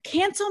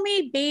Cancel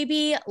Me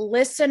Baby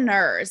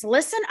listeners,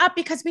 listen up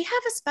because we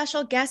have a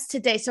special guest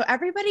today. So,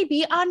 everybody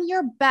be on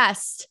your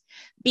best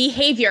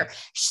behavior.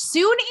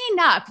 Soon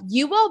enough,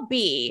 you will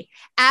be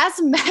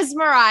as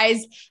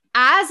mesmerized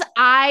as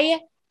I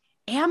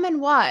am and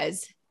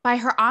was by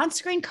her on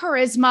screen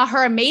charisma,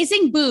 her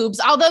amazing boobs.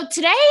 Although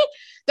today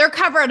they're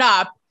covered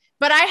up,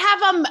 but I have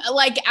them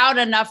like out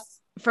enough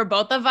for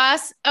both of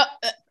us.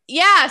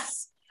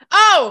 Yes.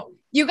 Oh,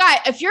 you guys,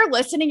 if you're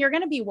listening, you're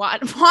going to be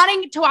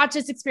wanting to watch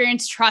this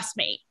experience. Trust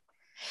me.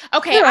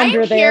 Okay. They're I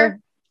under am there. here.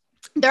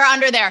 They're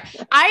under there.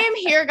 I am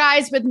here,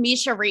 guys, with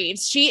Misha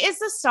Reeves. She is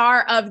the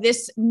star of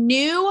this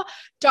new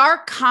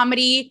dark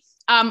comedy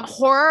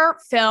horror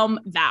film,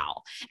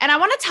 Val. And I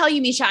want to tell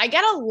you, Misha, I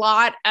get a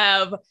lot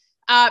of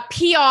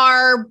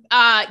PR,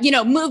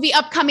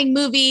 upcoming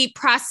movie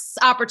press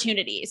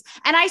opportunities.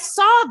 And I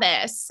saw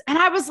this and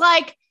I was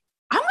like,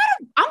 I'm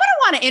gonna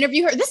want to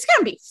interview her. This is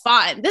gonna be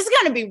fun. This is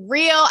gonna be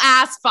real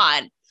ass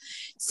fun.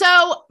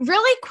 So,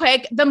 really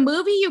quick, the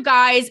movie, you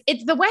guys,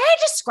 it's the way I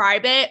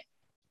describe it.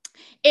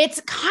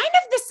 It's kind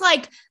of this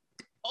like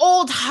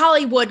old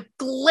Hollywood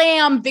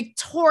glam,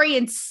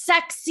 Victorian,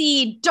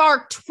 sexy,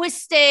 dark,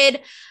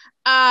 twisted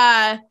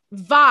vibe,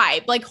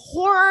 like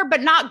horror,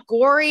 but not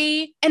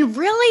gory, and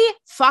really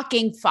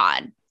fucking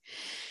fun.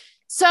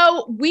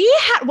 So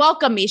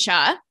welcome,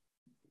 Misha.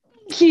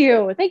 Thank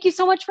you. Thank you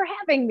so much for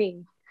having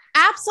me.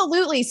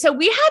 Absolutely. So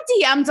we had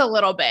DM'd a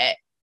little bit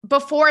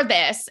before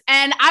this,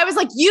 and I was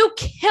like, you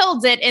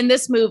killed it in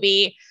this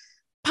movie,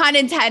 pun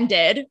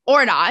intended,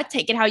 or not,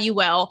 take it how you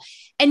will.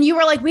 And you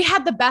were like, we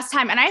had the best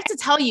time. And I have to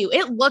tell you, I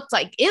had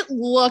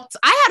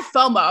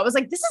FOMO. I was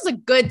like, this is a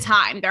good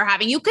time they're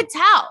having. You could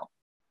tell.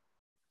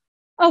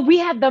 Oh, we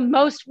had the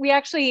most. We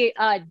actually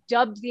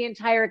dubbed the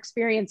entire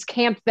experience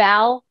Camp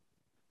Val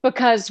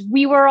because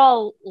we were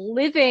all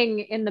living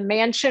in the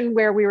mansion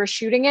where we were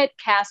shooting it,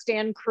 cast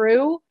and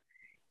crew.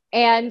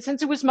 And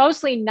since it was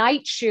mostly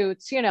night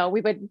shoots,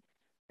 we would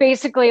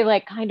basically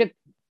like kind of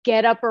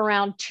get up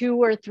around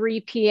 2 or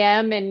 3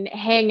 p.m. and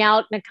hang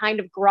out in a kind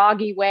of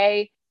groggy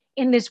way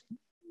in this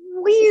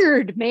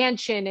weird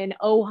mansion in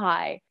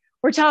Ojai.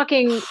 We're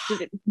talking,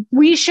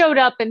 we showed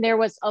up and there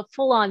was a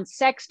full-on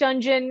sex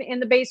dungeon in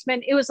the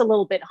basement. It was a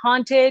little bit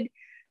haunted.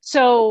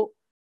 So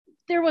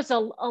there was a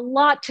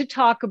lot to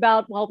talk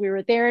about while we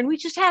were there. And we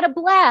just had a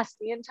blast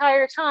the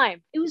entire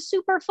time. It was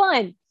super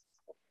fun.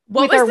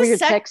 What with was our the weird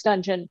sex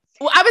dungeon?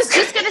 Well, I was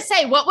just going to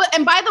say,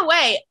 and by the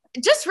way,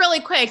 just really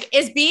quick,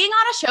 is being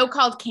on a show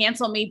called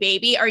Cancel Me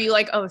Baby, are you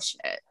like, oh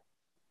shit?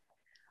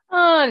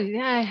 Oh,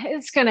 yeah,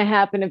 it's going to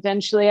happen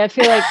eventually. I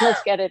feel like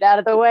let's get it out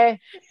of the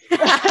way.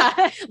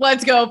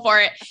 Let's go for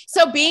it.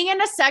 So being in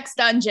a sex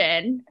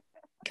dungeon,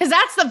 because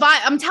that's the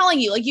vibe. I'm telling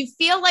you, like you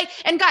feel like,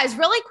 and guys,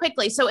 really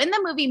quickly. So in the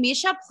movie,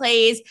 Misha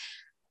plays,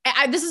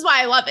 this is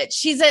why I love it.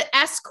 She's an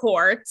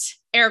escort,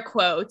 air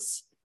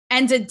quotes,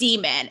 and a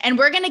demon. And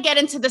we're going to get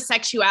into the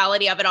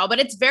sexuality of it all, but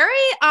it's very,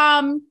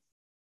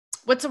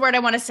 what's the word I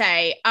want to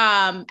say?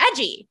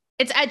 Edgy.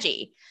 It's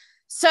edgy.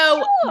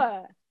 So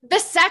sure. The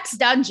sex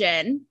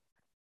dungeon,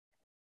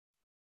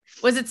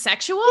 was it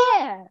sexual?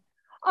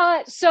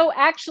 Yeah. So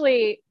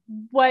actually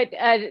what,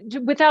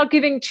 without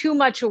giving too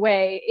much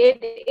away,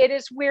 it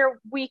is where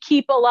we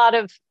keep a lot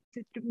of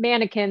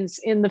mannequins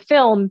in the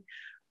film.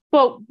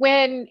 But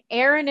when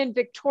Aaron and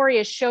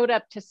Victoria showed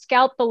up to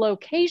scout the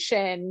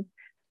location,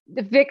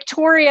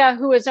 Victoria,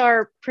 who is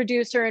our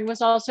producer and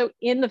was also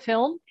in the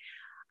film,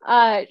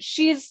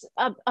 she's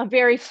a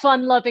very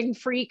fun-loving,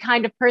 free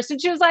kind of person.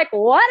 She was like,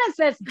 what is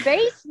this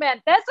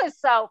basement? This is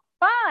so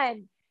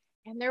fun.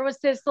 And there was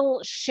this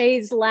little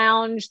chaise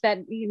lounge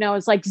that,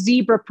 is like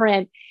zebra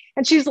print.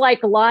 And she's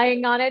like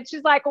lying on it.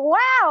 She's like,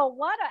 wow,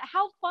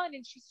 how fun.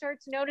 And she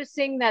starts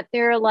noticing that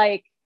there are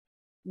like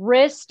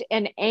wrist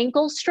and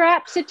ankle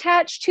straps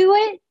attached to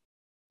it.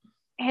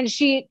 And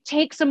she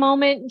takes a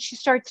moment and she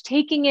starts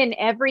taking in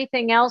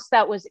everything else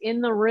that was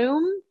in the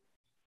room.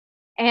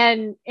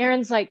 And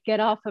Aaron's like, get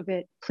off of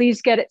it.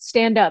 Please get it.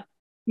 Stand up.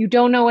 You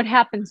don't know what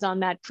happens on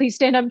that. Please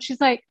stand up. And she's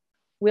like,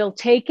 we'll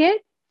take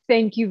it.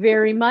 Thank you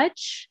very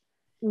much.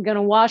 I'm going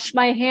to wash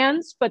my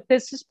hands, but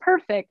this is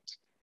perfect.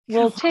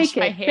 We'll take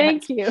it.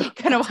 Thank you.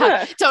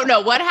 Don't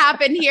know what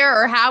happened here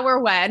or how or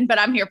when, but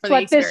I'm here for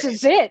the experience. This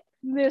is it.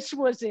 This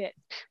was it.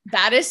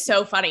 That is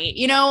so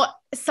funny.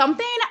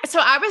 So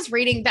I was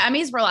reading, the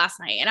Emmys were last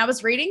night, and I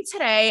was reading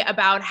today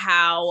about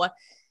how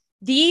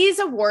these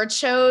award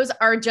shows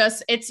are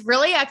it's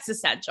really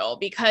existential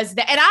because, and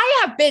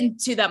I have been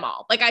to them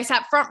all. Like I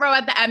sat front row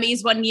at the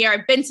Emmys one year.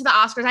 I've been to the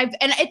Oscars.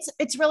 And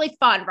it's really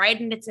fun, right?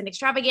 And it's an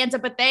extravaganza,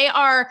 but they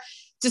are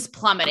just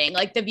plummeting.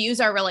 Like the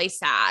views are really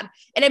sad.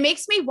 And it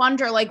makes me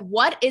wonder, like,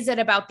 what is it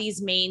about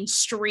these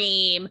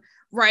mainstream,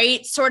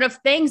 right, sort of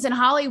things in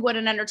Hollywood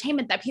and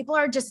entertainment that people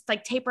are just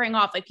like tapering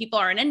off, like people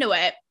aren't into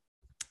it.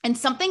 And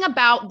something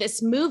about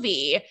this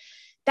movie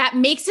that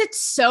makes it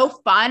so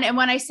fun. And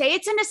when I say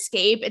it's an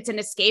escape,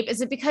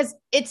 is it because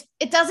it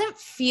doesn't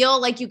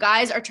feel like you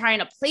guys are trying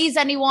to please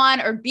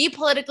anyone or be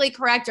politically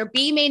correct or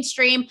be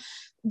mainstream.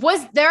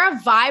 Was there a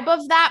vibe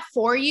of that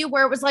for you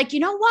where it was like, you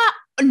know what?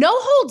 No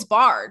holds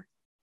barred.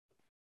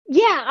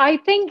 Yeah, I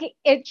think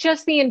it's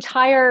just the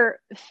entire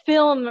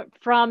film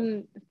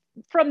from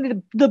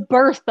the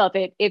birth of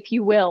it, if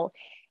you will.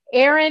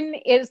 Aaron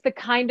is the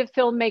kind of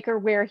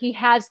filmmaker where he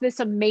has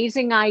this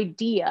amazing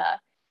idea,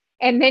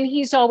 and then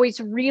he's always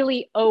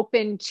really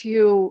open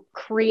to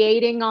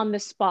creating on the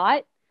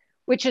spot,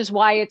 which is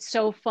why it's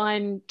so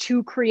fun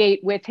to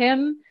create with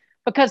him.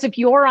 Because if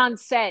you're on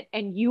set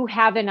and you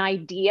have an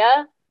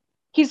idea,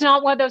 he's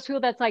not one of those people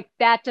that's like,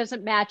 that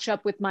doesn't match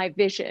up with my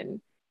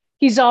vision.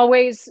 He's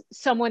always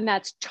someone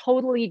that's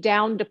totally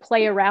down to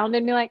play around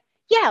and be like,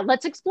 yeah,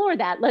 let's explore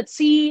that. Let's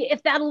see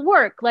if that'll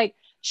work. Like,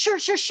 sure.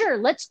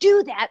 Let's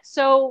do that.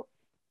 So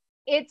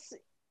it's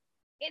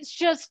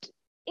just,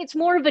 it's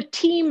more of a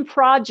team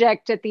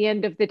project at the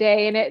end of the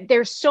day. And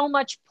there's so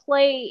much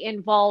play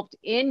involved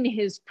in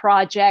his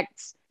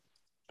projects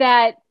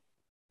that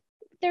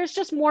there's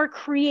just more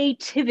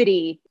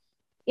creativity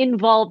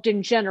involved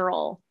in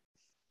general.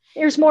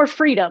 There's more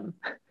freedom.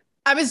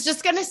 I was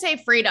just going to say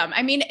freedom.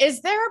 I mean,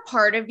 is there a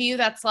part of you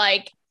that's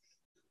like,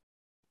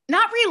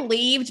 not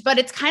relieved, but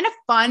it's kind of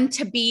fun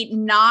to be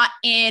not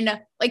in,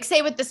 like,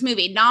 say with this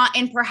movie, not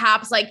in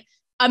perhaps like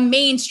a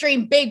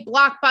mainstream big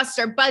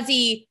blockbuster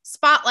buzzy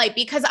spotlight?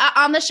 Because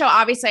on the show,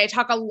 obviously I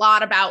talk a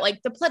lot about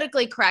like the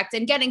politically correct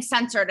and getting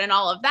censored and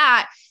all of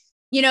that.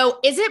 You know,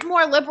 is it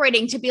more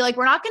liberating to be like,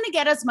 we're not going to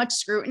get as much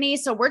scrutiny,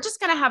 so we're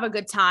just going to have a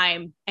good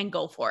time and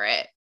go for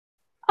it?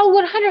 Oh,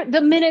 100.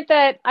 The minute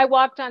that I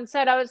walked on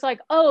set, I was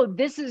like, oh,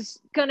 this is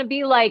going to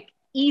be like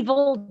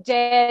Evil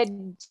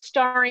Dead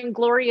starring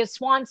Gloria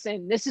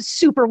Swanson. This is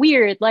super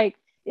weird. Like,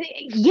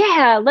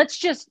 yeah, let's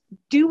just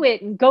do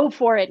it and go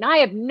for it. And I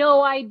have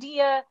no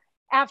idea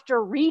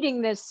after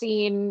reading this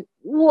scene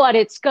what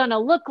it's going to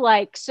look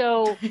like.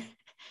 So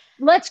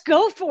let's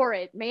go for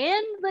it,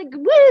 man. Like,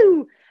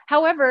 woo.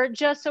 However,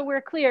 just so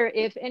we're clear,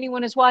 if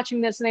anyone is watching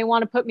this and they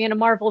want to put me in a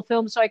Marvel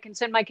film so I can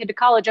send my kid to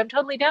college, I'm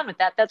totally down with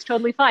that. That's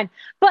totally fine.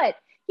 But,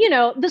 you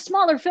know, the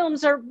smaller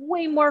films are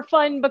way more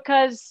fun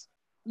because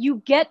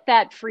you get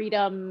that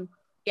freedom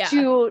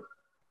to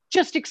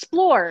just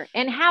explore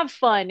and have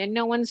fun, and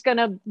no one's going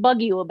to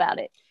bug you about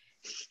it.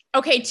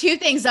 Okay, two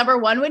things. Number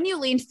one, when you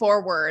lean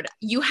forward,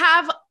 you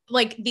have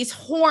like these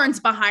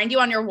horns behind you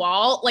on your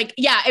wall. Like,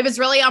 yeah, it was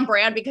really on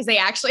brand because they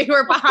actually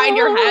were behind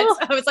your head.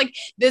 So I was like,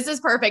 this is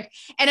perfect.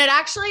 And it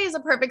actually is a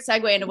perfect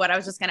segue into what I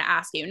was just going to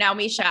ask you. Now,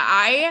 Misha,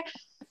 I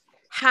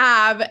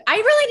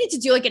really need to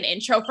do like an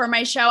intro for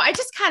my show. I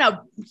just kind of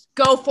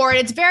go for it.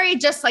 It's very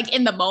just like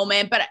in the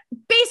moment, but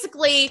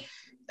basically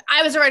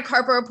I was a red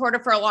carpet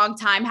reporter for a long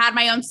time, had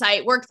my own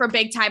site, worked for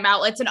big time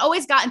outlets, and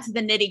always got into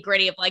the nitty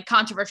gritty of like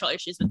controversial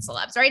issues with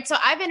celebs, right? So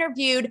I've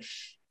interviewed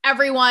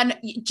everyone,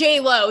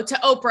 J-Lo to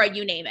Oprah,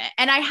 you name it.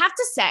 And I have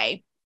to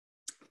say,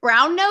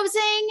 brown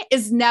nosing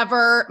is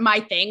never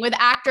my thing with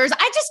actors.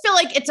 I just feel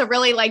like it's a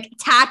really like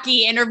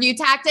tacky interview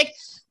tactic,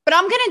 but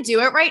I'm going to do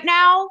it right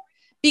now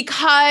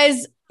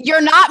because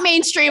you're not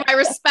mainstream. I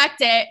respect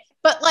it.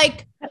 But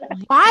like,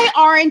 why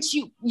aren't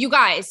you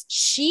guys?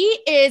 She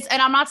is,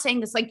 and I'm not saying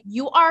this, like,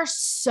 you are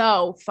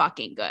so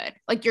fucking good.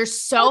 Like, you're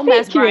so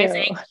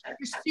mesmerizing.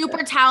 You're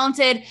super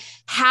talented.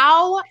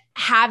 How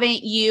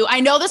haven't you, I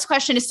know this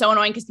question is so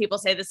annoying because people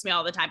say this to me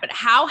all the time, but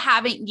how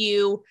haven't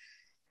you,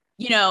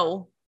 you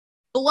know,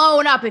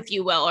 blown up, if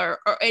you will, or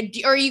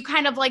are you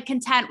kind of like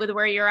content with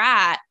where you're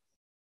at?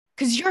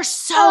 Because you're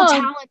so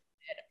talented.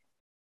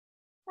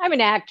 I'm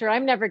an actor.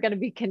 I'm never going to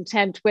be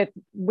content with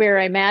where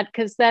I'm at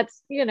because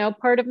that's, you know,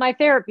 part of my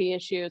therapy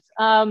issues.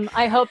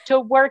 I hope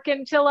to work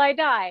until I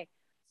die.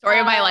 Story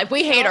of my life.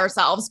 We hate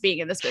ourselves being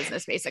in this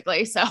business,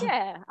 basically. So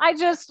yeah,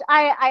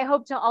 I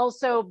hope to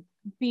also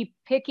be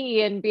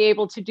picky and be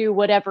able to do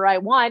whatever I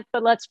want.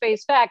 But let's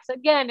face facts.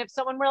 Again, if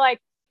someone were like,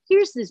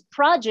 here's this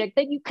project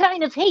that you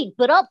kind of hate,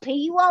 but I'll pay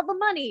you all the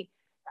money,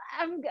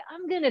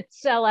 I'm going to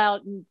sell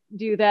out and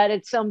do that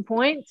at some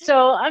point.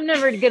 So I'm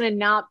never going to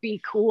not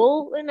be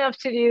cool enough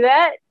to do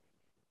that.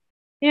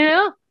 You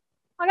know,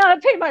 I got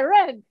to pay my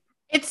rent.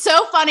 It's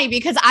so funny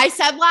because I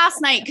said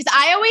last night, because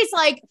I always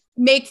like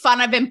make fun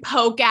of and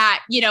poke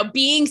at, you know,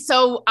 being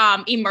so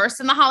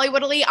immersed in the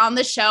Hollywood elite on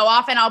the show.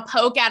 Often I'll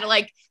poke at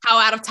like how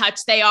out of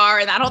touch they are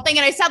and that whole thing.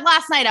 And I said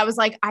last night, I was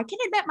like, I can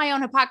admit my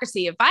own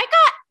hypocrisy. If I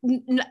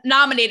got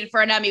nominated for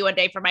an Emmy one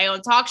day for my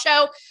own talk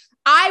show,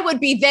 I would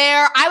be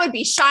there. I would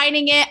be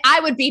shining it. I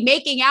would be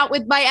making out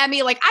with my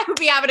Emmy. Like, I would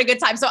be having a good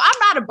time. So I'm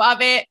not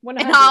above it.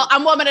 100. And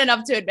I'm woman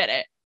enough to admit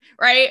it.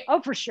 Right.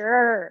 Oh, for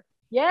sure.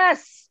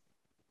 Yes.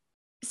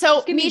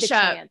 So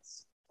Misha,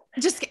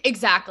 just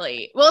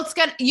exactly. Well, it's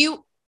good.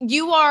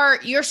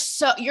 You're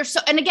so,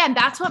 and again,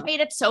 that's what made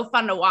it so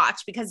fun to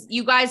watch because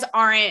you guys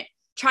aren't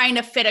trying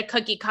to fit a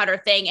cookie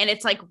cutter thing. And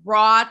it's like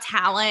raw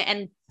talent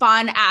and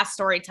fun ass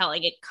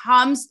storytelling. It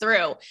comes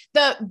through.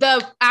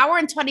 The hour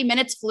and 20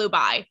 minutes flew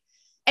by.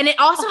 And it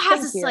also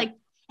has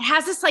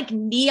this like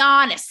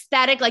neon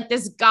aesthetic, like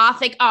this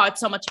gothic. Oh, it's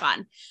so much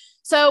fun.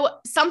 So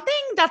something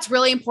that's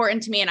really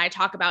important to me and I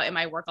talk about in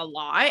my work a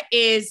lot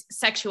is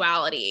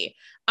sexuality.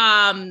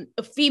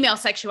 female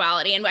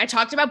sexuality. And I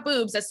talked about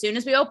boobs as soon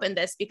as we opened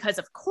this, because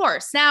of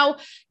course, now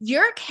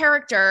your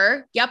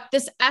character,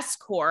 this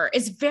escort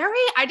is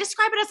I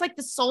describe it as like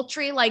the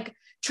sultry, like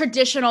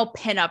traditional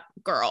pinup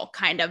girl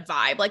kind of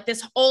vibe, like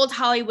this old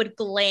Hollywood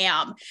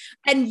glam.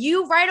 And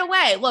you right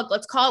away, look,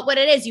 let's call it what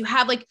it is. You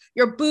have like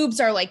your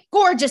boobs are like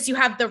gorgeous. You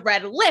have the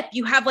red lip.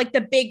 You have like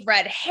the big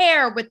red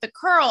hair with the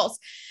curls.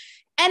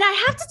 And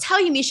I have to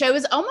tell you, Misha, it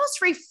was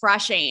almost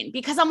refreshing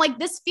because I'm like,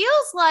 this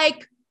feels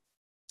like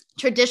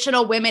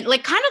traditional women,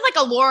 like kind of like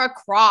a Laura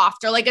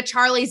Croft or like a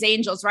Charlie's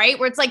Angels, right?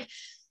 Where it's like,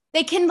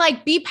 they can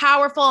like be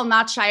powerful and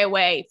not shy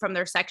away from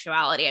their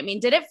sexuality. I mean,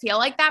 did it feel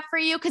like that for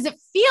you? Because it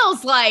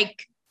feels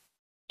like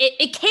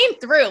it came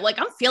through. Like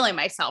I'm feeling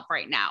myself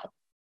right now.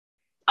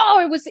 Oh,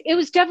 it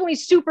was definitely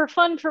super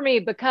fun for me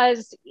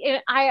because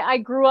I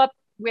grew up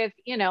with,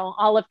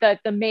 all of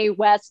the Mae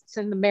Wests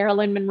and the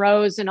Marilyn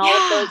Monroes and all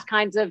of those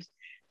kinds of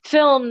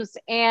films.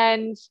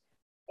 And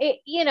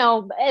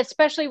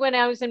especially when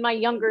I was in my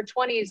younger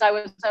 20s, I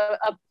was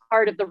a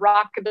part of the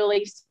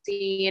rockabilly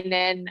scene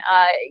and,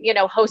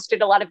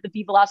 hosted a lot of the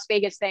Viva Las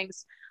Vegas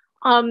things.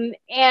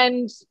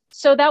 And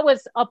so that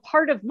was a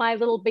part of my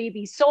little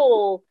baby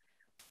soul.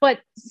 But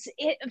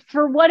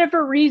for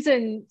whatever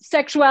reason,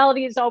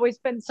 sexuality has always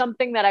been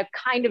something that I've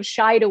kind of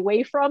shied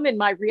away from in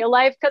my real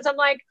life because I'm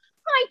like,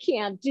 I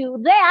can't do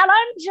that.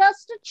 I'm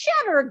just a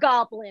cheddar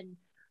goblin.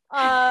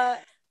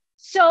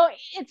 So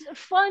it's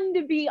fun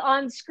to be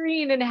on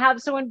screen and have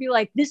someone be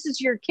like, this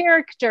is your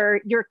character.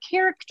 Your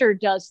character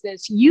does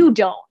this. You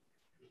don't.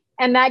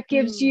 And that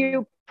gives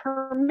you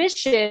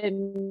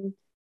permission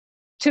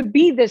to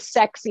be this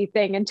sexy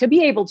thing and to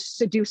be able to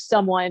seduce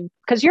someone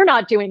because you're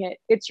not doing it.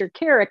 It's your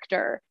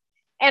character.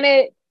 And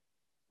it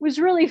was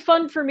really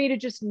fun for me to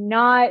just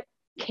not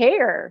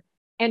care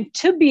and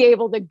to be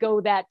able to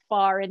go that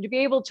far and to be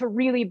able to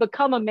really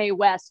become a Mae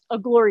West, a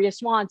Gloria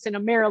Swanson, a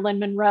Marilyn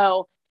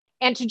Monroe,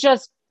 and to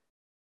just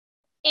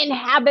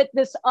inhabit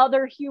this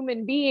other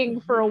human being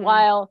for a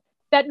while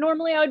that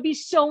normally I would be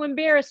so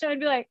embarrassed.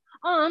 I'd be like,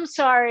 oh, I'm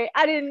sorry.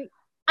 I didn't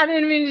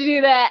mean to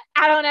do that.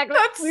 I don't act like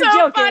we're so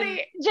joking.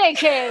 Funny.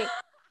 JK,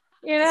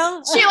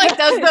 She like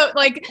does the,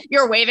 like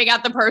you're waving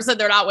at the person.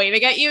 They're not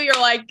waving at you. You're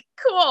like,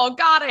 cool,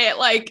 got it.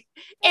 Like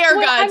air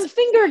guns. I'm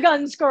finger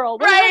guns girl.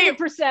 100%.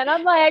 Right.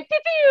 I'm like, pew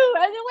pew.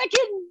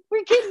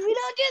 We're kidding. We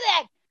don't do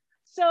that.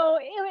 So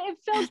it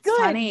felt That's good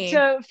funny.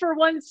 To, for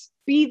once,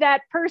 be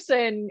that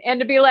person and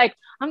to be like,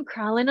 I'm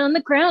crawling on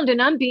the ground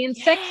and I'm being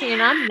sexy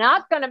and I'm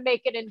not going to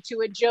make it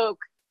into a joke.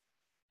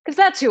 Because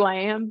that's who I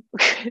am.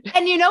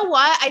 And you know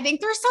what? I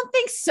think there's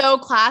something so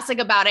classic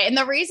about it. And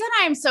the reason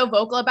I am so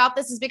vocal about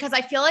this is because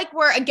I feel like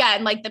we're,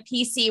 again, like the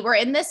PC, we're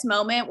in this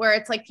moment where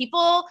it's like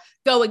people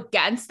go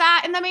against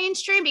that in the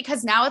mainstream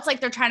because now it's like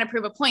they're trying to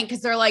prove a point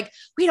because they're like,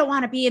 we don't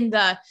want to be in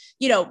the,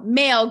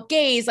 male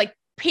gaze, like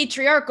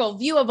patriarchal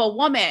view of a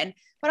woman.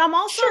 But I'm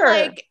also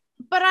like,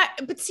 but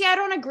see, I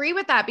don't agree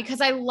with that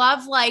because I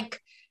love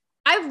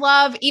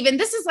even,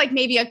 this is like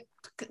maybe a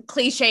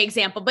cliche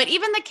example, but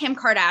even the Kim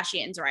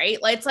Kardashians, right?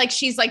 It's like,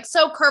 she's like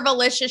so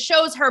curvilicious,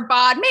 shows her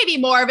bod, maybe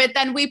more of it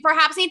than we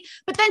perhaps need,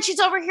 but then she's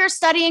over here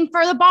studying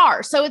for the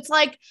bar. So it's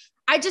like,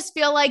 I just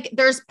feel like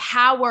there's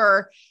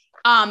power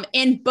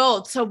in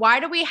both. So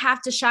why do we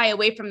have to shy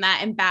away from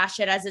that and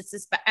bash it as it's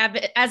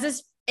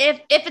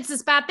if it's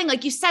this bad thing?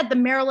 Like you said, the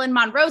Marilyn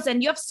Monroes,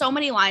 and you have so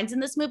many lines in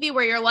this movie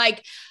where you're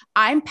like,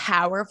 I'm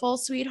powerful,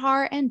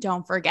 sweetheart, and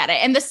don't forget it.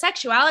 And the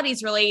sexuality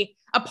is really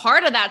a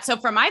part of that. So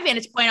from my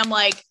vantage point, I'm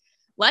like,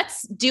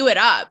 let's do it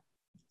up.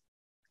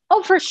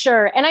 Oh, for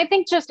sure. And I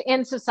think just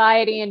in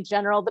society in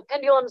general, the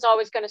pendulum's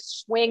always going to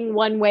swing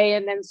one way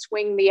and then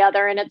swing the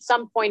other. And at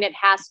some point it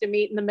has to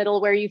meet in the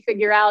middle where you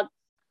figure out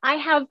I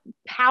have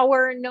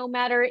power no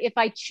matter if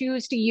I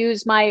choose to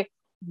use my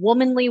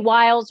womanly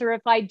wiles or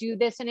if I do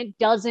this, and it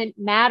doesn't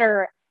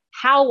matter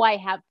how I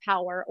have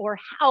power or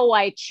how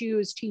I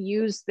choose to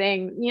use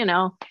things.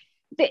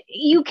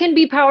 You can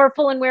be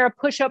powerful and wear a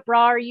push-up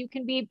bra, or you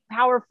can be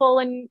powerful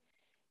and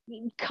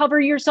cover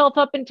yourself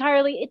up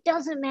entirely. It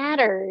doesn't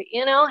matter.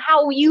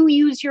 How you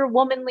use your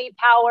womanly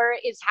power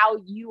is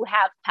how you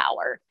have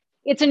power.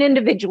 It's an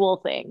individual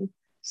thing.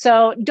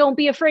 So don't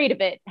be afraid of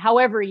it,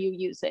 however you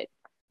use it.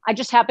 I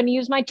just happen to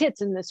use my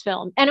tits in this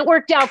film and it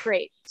worked out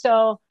great.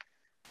 So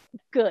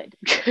good.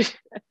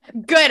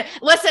 Good.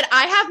 Listen,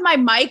 I have my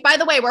mic. By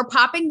the way, we're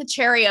popping the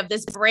cherry of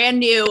this brand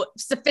new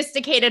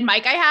sophisticated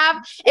mic I have.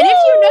 And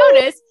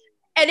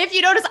if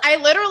you notice, I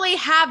literally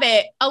have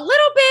it a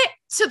little bit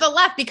to the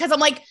left because I'm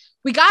like,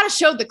 we got to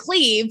show the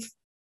cleave.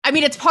 I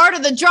mean, it's part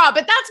of the draw,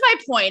 but that's my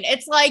point.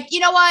 It's like, you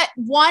know what?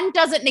 One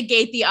doesn't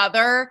negate the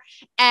other.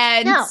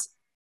 And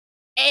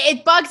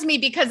it bugs me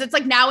because it's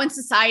like now in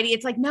society,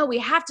 it's like, no, we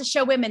have to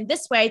show women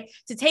this way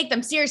to take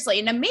them seriously.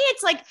 And to me,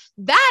 it's like,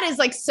 that is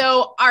like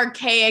so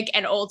archaic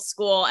and old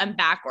school and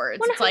backwards.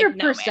 100%. It's like,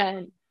 no,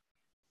 man.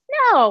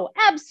 No,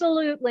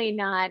 absolutely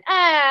not.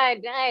 I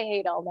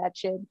hate all that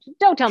shit.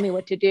 Don't tell me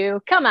what to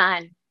do. Come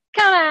on.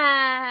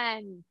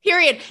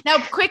 Period. Now,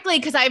 quickly,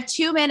 because I have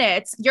 2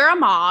 minutes, you're a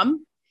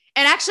mom.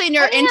 And actually in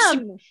your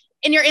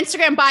in your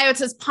Instagram bio, it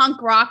says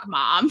punk rock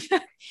mom.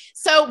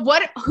 So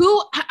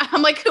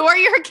I'm like, who are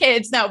your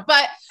kids? No,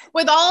 but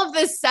with all of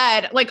this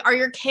said, like, are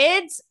your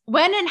kids,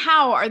 when and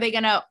how are they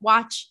going to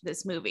watch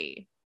this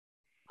movie?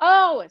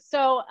 Oh,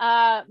 so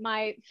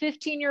my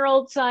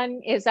 15-year-old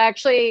son is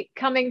actually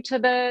coming to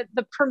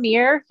the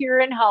premiere here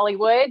in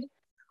Hollywood.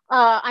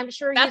 I'm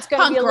sure That's he's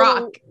going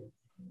to be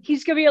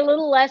he's going to be a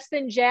little less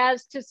than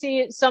jazzed to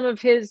see some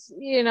of his,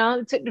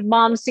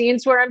 mom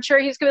scenes where I'm sure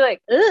he's going to be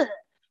like,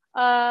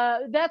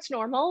 ugh, that's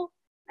normal.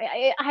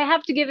 I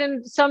have to give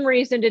him some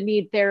reason to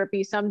need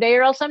therapy someday,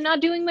 or else I'm not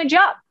doing my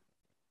job.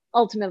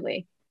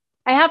 Ultimately,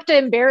 I have to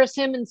embarrass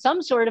him in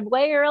some sort of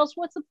way, or else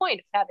what's the point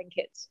of having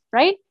kids,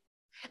 right?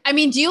 I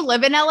mean, do you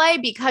live in LA?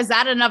 Because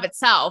that in of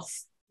itself,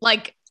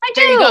 like, I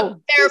there do. You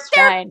go.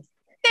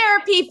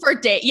 Therapy for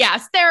days.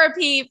 Yes,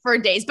 therapy for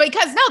days.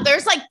 Because no,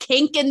 there's like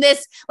kink in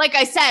this. Like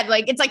I said,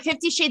 like it's like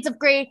 50 Shades of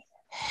Grey.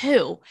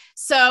 Who?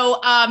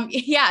 So,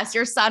 yes,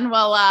 your son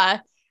will.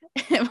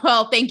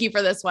 Well, thank you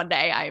for this one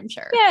day. I am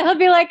sure. Yeah, he'll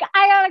be like,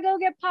 I gotta go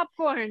get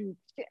popcorn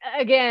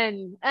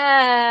again.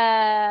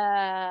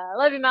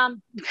 Love you,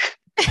 Mom.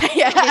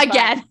 Yeah,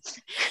 again.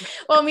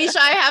 Well, Misha,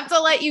 I have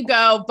to let you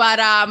go, but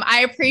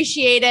I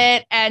appreciate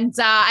it. And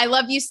I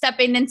love you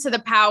stepping into the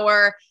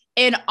power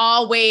in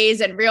all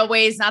ways and real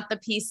ways, not the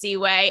PC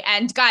way.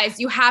 And guys,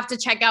 you have to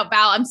check out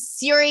Val. I'm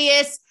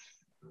serious.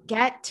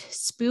 Get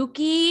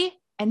spooky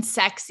and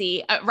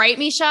sexy. Right,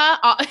 Misha?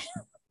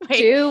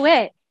 Do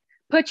it.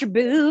 Put your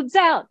boobs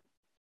out.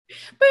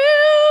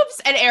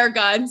 Boobs and air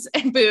guns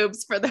and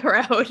boobs for the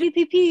road. Pew,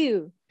 pew,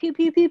 pew. Pew,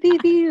 pew, pew, pew,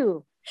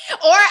 pew.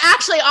 Or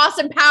actually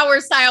Austin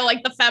Powers style,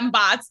 like the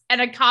fembots,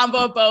 and a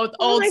combo of both.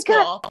 Old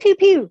school. God. Pew,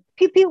 pew,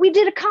 pew, pew. We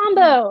did a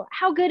combo.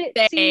 How good it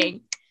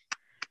seemed.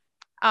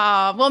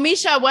 Well,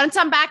 Misha, once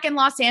I'm back in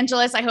Los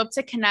Angeles, I hope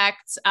to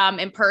connect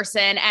in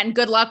person, and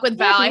good luck with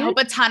Val. I hope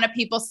a ton of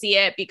people see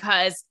it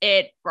because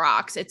it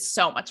rocks. It's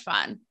so much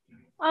fun.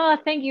 Oh,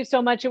 thank you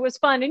so much. It was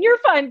fun. And you're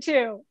fun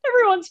too.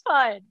 Everyone's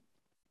fun.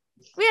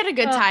 We had a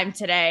good time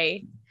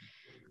today.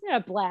 We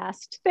had a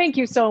blast. Thank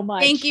you so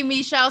much. Thank you,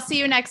 Misha. I'll see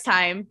you next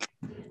time.